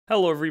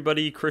Hello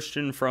everybody,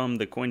 Christian from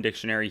the Coin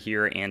Dictionary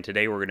here, and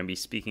today we're going to be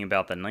speaking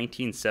about the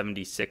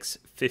 1976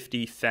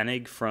 50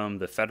 Pfennig from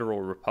the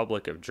Federal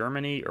Republic of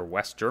Germany, or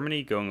West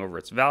Germany, going over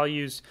its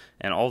values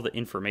and all the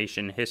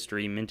information,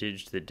 history,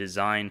 mintage, the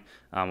design.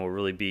 We'll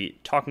really be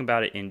talking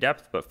about it in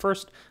depth, but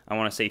first I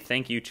want to say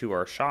thank you to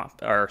our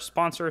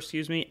sponsor,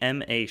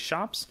 MA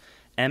Shops.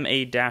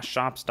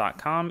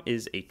 ma-shops.com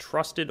is a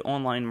trusted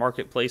online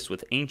marketplace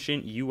with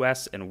ancient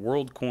US and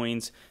world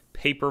coins,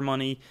 paper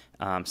money,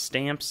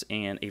 stamps,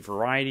 and a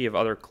variety of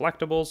other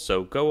collectibles.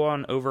 So go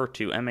on over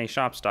to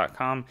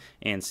ma-shops.com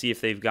and see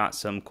if they've got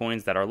some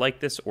coins that are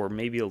like this or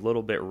maybe a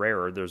little bit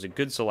rarer. There's a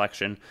good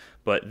selection,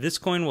 but this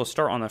coin will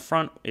start on the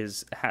front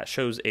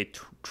shows a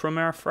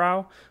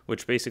Trümmerfrau,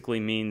 which basically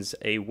means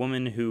a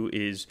woman who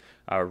is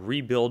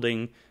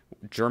rebuilding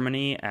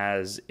Germany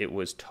as it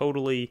was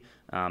totally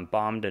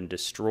bombed and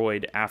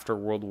destroyed after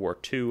World War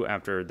II,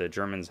 after the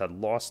Germans had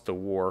lost the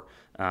war.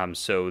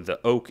 So the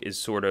oak is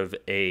sort of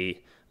a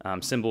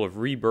symbol of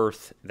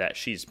rebirth that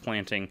she's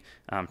planting,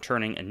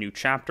 turning a new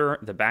chapter.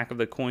 The back of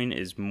the coin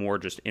is more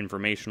just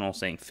informational,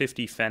 saying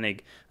 50 Pfennig,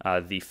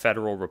 the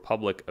Federal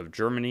Republic of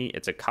Germany.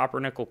 It's a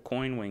copper nickel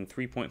coin weighing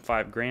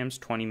 3.5 grams,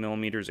 20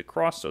 millimeters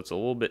across, so it's a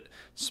little bit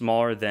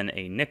smaller than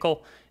a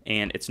nickel,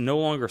 and it's no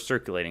longer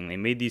circulating. They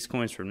made these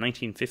coins from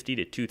 1950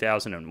 to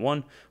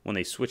 2001 when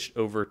they switched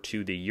over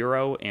to the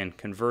euro and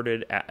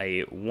converted at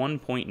a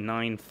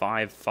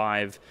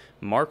 1.955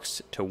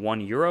 marks to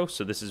 1 euro.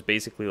 So this is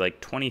basically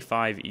like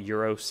 25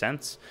 euro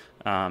cents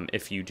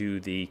if you do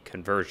the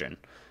conversion.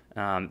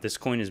 This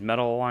coin is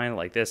metal aligned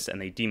like this,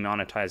 and they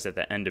demonetized at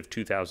the end of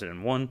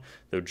 2001,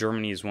 though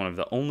Germany is one of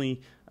the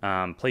only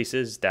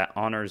places that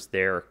honors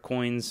their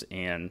coins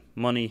and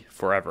money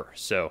forever.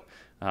 So,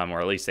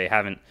 or at least they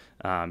haven't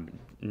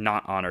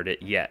not honored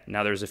it yet.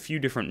 Now, there's a few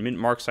different mint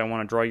marks I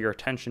want to draw your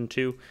attention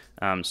to.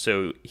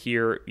 So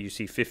here you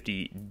see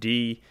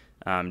 50D,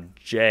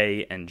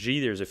 J, and G.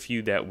 There's a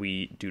few that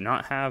we do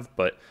not have,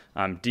 but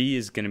D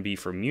is going to be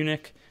for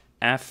Munich,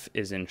 F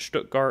is in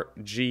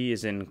Stuttgart, G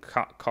is in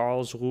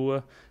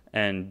Karlsruhe,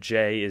 and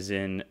J is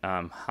in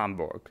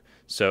Hamburg.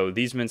 So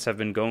these mints have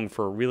been going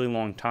for a really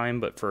long time,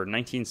 but for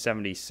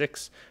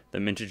 1976, the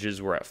mintages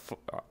were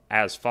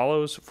as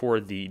follows. For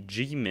the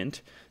G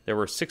mint, there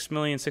were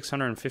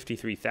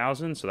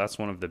 6,653,000, so that's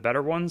one of the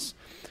better ones.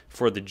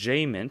 For the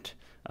J mint,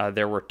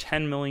 there were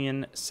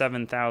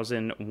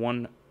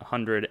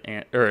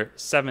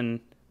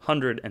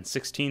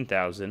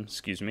 716,000,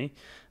 excuse me.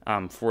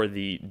 For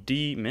the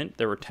D mint,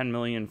 there were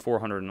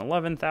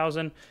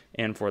 10,411,000,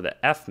 and for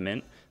the F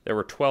mint, there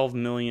were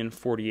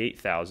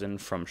 12,048,000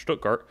 from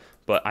Stuttgart,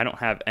 but I don't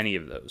have any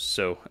of those.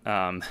 So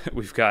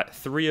we've got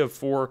 3 of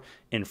 4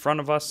 in front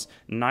of us.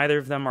 Neither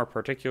of them are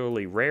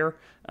particularly rare,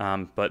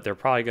 but they're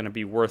probably going to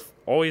be worth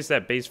always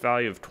that base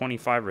value of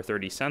 25 or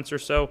 30 cents or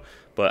so.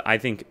 But I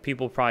think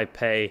people probably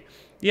pay,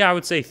 I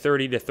would say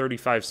 30 to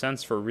 35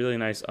 cents for a really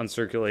nice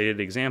uncirculated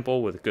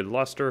example with good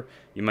luster.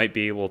 You might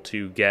be able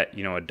to get,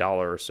 $1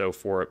 or so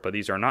for it, but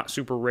these are not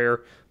super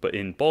rare. But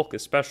in bulk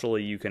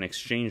especially, you can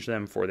exchange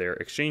them for their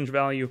exchange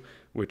value,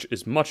 which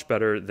is much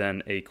better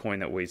than a coin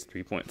that weighs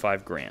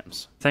 3.5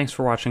 grams. Thanks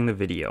for watching the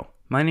video.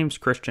 My name's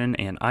Christian,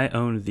 and I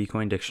own The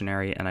Coin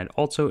Dictionary, and I'd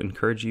also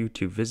encourage you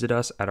to visit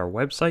us at our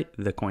website,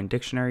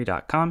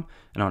 thecoindictionary.com,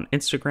 and on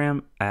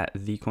Instagram at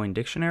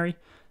thecoindictionary.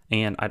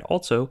 And I'd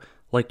also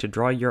like to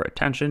draw your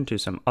attention to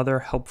some other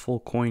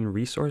helpful coin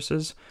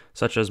resources,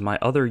 such as my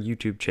other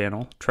YouTube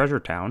channel, Treasure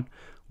Town,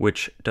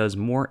 which does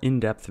more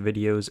in-depth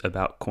videos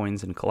about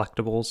coins and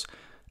collectibles,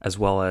 as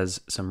well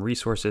as some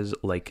resources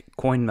like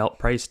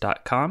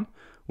coinmeltprice.com,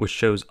 which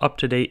shows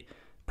up-to-date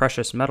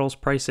precious metals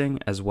pricing,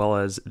 as well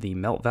as the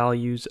melt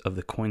values of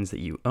the coins that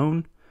you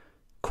own,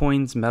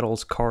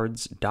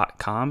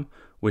 coinsmetalscards.com,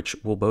 which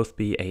will both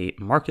be a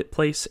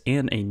marketplace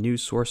and a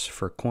news source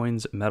for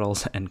coins,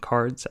 metals, and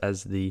cards,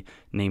 as the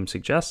name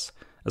suggests,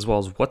 as well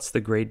as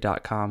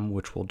whatsthegrade.com,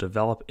 which will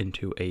develop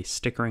into a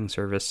stickering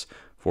service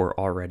for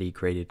already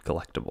graded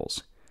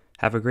collectibles.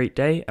 Have a great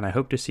day, and I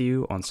hope to see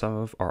you on some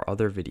of our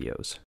other videos.